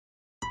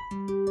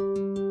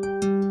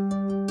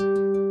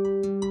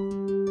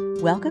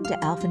Welcome to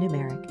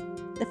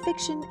Alphanumeric, the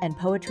fiction and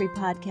poetry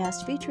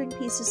podcast featuring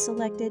pieces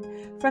selected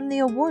from the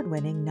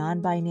award-winning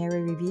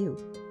Non-Binary Review.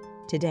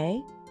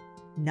 Today,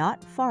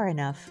 Not Far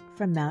Enough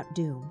from Mount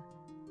Doom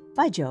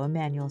by Joe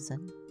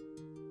Emanuelson.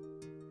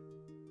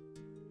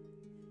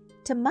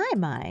 To my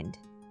mind,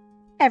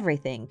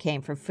 everything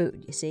came from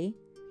food, you see.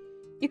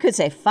 You could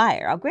say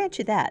fire, I'll grant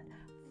you that.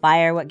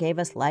 Fire, what gave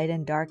us light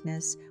and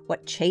darkness,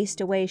 what chased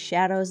away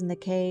shadows in the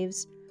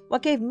caves,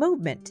 what gave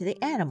movement to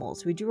the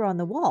animals we drew on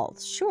the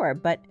walls, sure,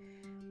 but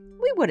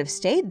we would have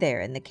stayed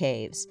there in the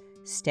caves,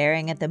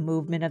 staring at the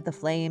movement of the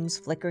flames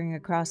flickering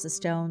across the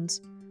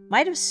stones,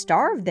 might have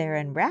starved there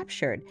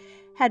enraptured,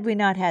 had we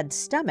not had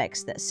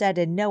stomachs that said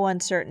in no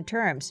uncertain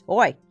terms,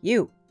 "Oi,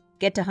 you,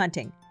 get to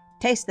hunting.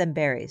 Taste them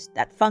berries,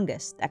 that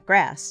fungus, that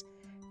grass.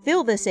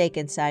 Feel this ache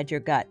inside your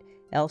gut,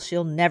 else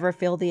you'll never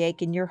feel the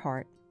ache in your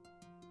heart."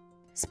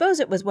 Suppose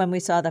it was when we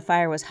saw the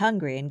fire was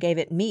hungry and gave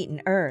it meat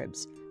and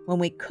herbs, when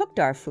we cooked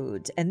our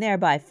foods and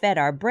thereby fed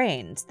our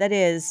brains, that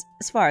is,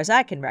 as far as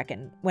I can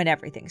reckon, when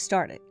everything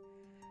started.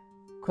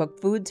 Cooked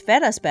foods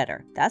fed us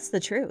better, that's the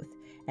truth,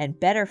 and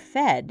better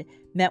fed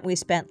meant we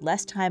spent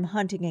less time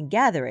hunting and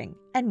gathering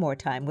and more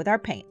time with our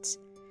paints.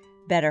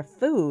 Better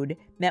food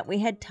meant we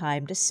had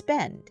time to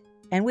spend,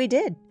 and we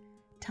did.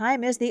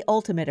 Time is the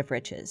ultimate of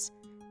riches.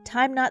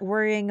 Time not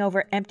worrying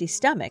over empty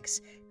stomachs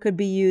could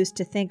be used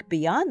to think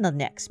beyond the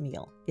next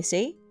meal, you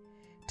see?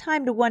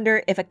 Time to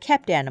wonder if a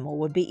kept animal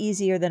would be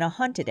easier than a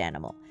hunted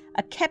animal,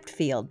 a kept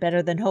field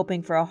better than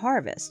hoping for a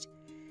harvest.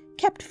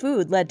 Kept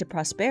food led to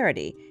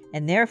prosperity,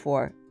 and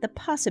therefore the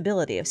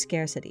possibility of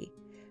scarcity.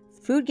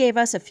 Food gave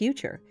us a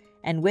future,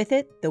 and with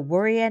it the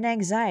worry and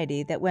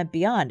anxiety that went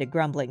beyond a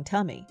grumbling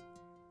tummy.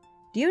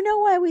 Do you know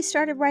why we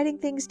started writing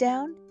things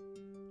down?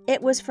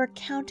 It was for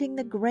counting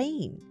the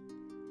grain.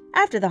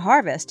 After the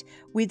harvest,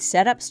 we'd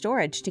set up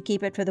storage to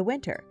keep it for the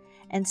winter,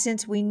 and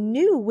since we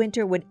knew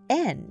winter would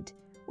end,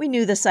 we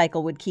knew the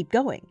cycle would keep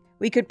going.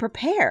 We could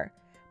prepare,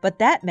 but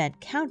that meant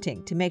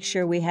counting to make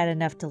sure we had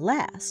enough to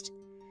last.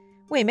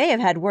 We may have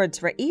had words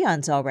for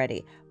eons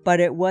already, but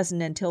it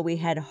wasn't until we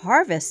had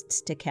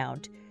harvests to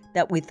count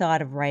that we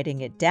thought of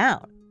writing it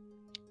down.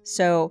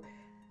 So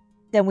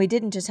then we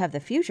didn't just have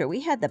the future,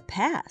 we had the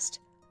past,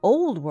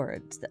 old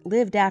words that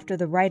lived after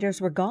the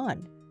writers were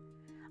gone.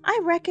 I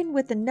reckon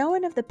with the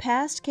knowing of the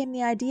past came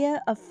the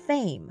idea of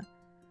fame,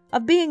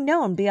 of being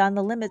known beyond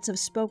the limits of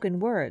spoken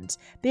words,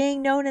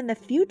 being known in the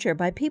future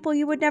by people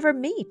you would never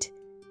meet.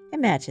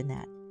 Imagine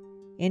that.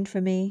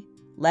 Infamy,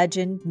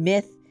 legend,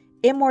 myth,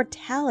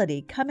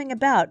 immortality coming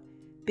about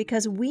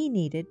because we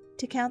needed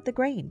to count the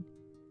grain.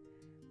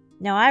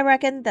 Now I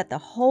reckon that the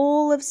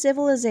whole of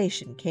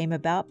civilization came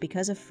about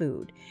because of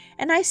food,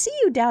 and I see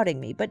you doubting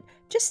me, but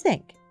just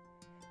think.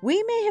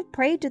 We may have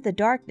prayed to the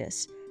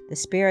darkness, the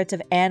spirits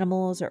of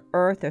animals or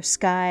earth or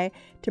sky,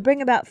 to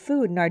bring about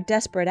food in our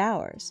desperate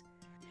hours.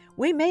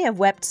 We may have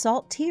wept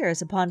salt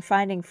tears upon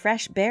finding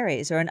fresh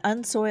berries or an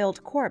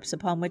unsoiled corpse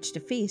upon which to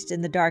feast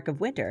in the dark of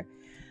winter,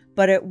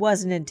 but it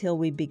wasn't until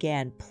we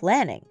began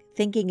planning,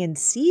 thinking in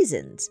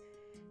seasons,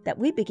 that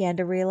we began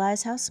to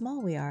realize how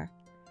small we are,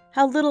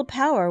 how little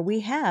power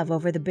we have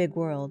over the big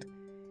world.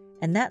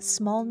 And that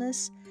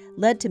smallness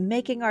led to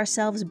making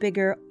ourselves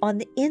bigger on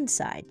the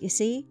inside, you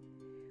see?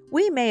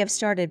 We may have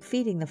started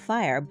feeding the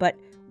fire, but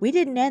we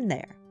didn't end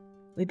there.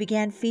 We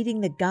began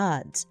feeding the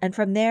gods, and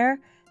from there,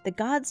 the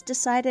gods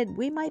decided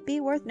we might be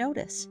worth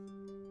notice.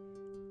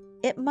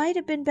 It might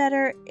have been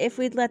better if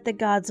we'd let the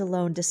gods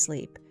alone to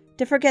sleep,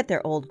 to forget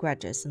their old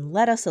grudges and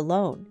let us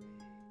alone.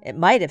 It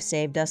might have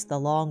saved us the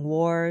long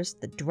wars,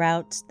 the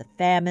droughts, the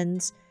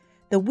famines,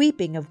 the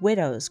weeping of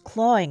widows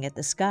clawing at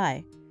the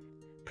sky.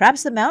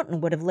 Perhaps the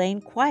mountain would have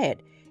lain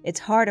quiet, its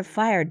heart of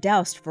fire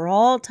doused for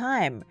all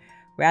time,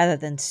 rather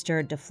than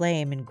stirred to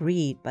flame and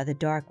greed by the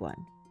Dark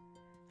One.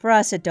 For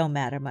us it don't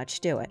matter much,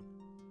 do it?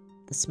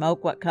 The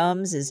smoke what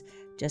comes is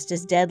just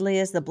as deadly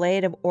as the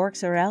blade of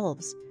orcs or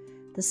elves.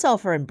 The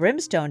sulfur and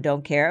brimstone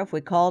don't care if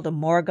we call to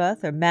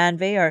Morgoth or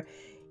Manve or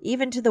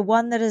even to the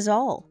One that is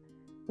all,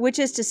 which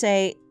is to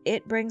say,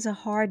 it brings a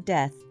hard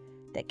death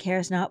that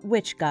cares not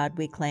which god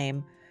we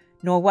claim,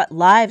 nor what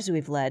lives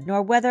we've led,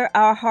 nor whether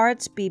our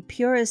hearts be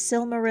pure as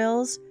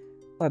Silmarils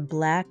or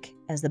black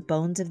as the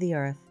bones of the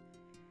earth.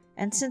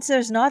 And since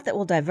there's naught that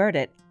will divert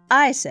it,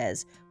 I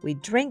says we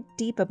drink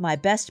deep of my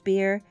best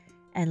beer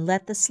and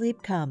let the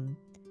sleep come,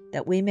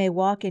 that we may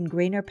walk in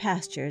greener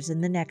pastures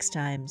in the next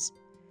times.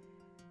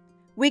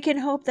 We can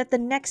hope that the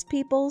next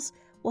peoples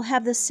will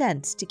have the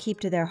sense to keep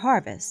to their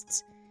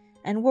harvests,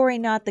 and worry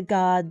not the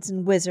gods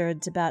and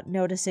wizards about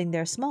noticing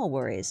their small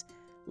worries,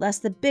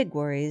 lest the big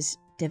worries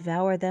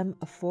devour them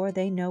afore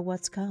they know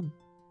what's come.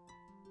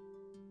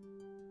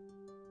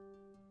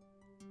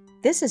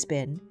 This has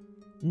been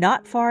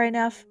Not Far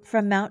Enough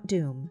from Mount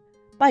Doom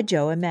by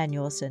Joe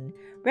Emanuelson,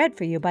 read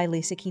for you by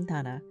Lisa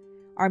Quintana.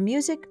 Our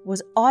music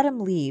was Autumn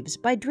Leaves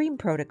by Dream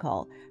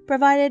Protocol,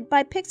 provided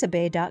by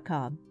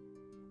Pixabay.com.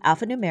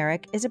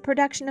 Alphanumeric is a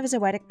production of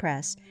Zoetic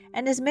Press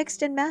and is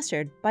mixed and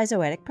mastered by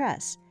Zoetic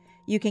Press.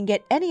 You can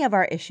get any of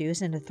our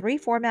issues in a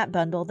 3-format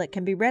bundle that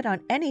can be read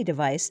on any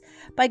device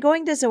by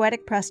going to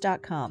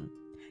zoeticpress.com.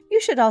 You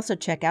should also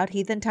check out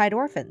Heathentide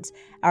Orphans,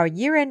 our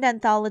year-end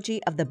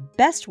anthology of the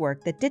best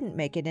work that didn't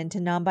make it into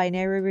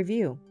Non-Binary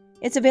Review.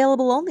 It's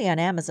available only on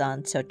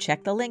Amazon, so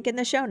check the link in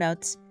the show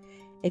notes.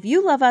 If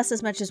you love us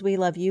as much as we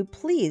love you,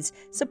 please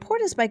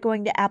support us by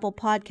going to Apple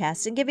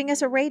Podcasts and giving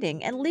us a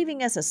rating and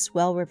leaving us a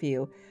swell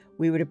review.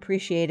 We would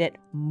appreciate it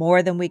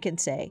more than we can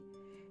say.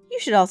 You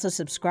should also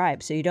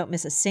subscribe so you don't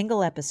miss a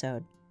single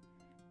episode.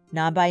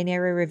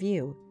 Non-Binary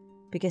Review,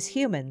 because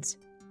humans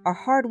are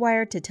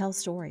hardwired to tell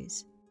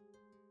stories.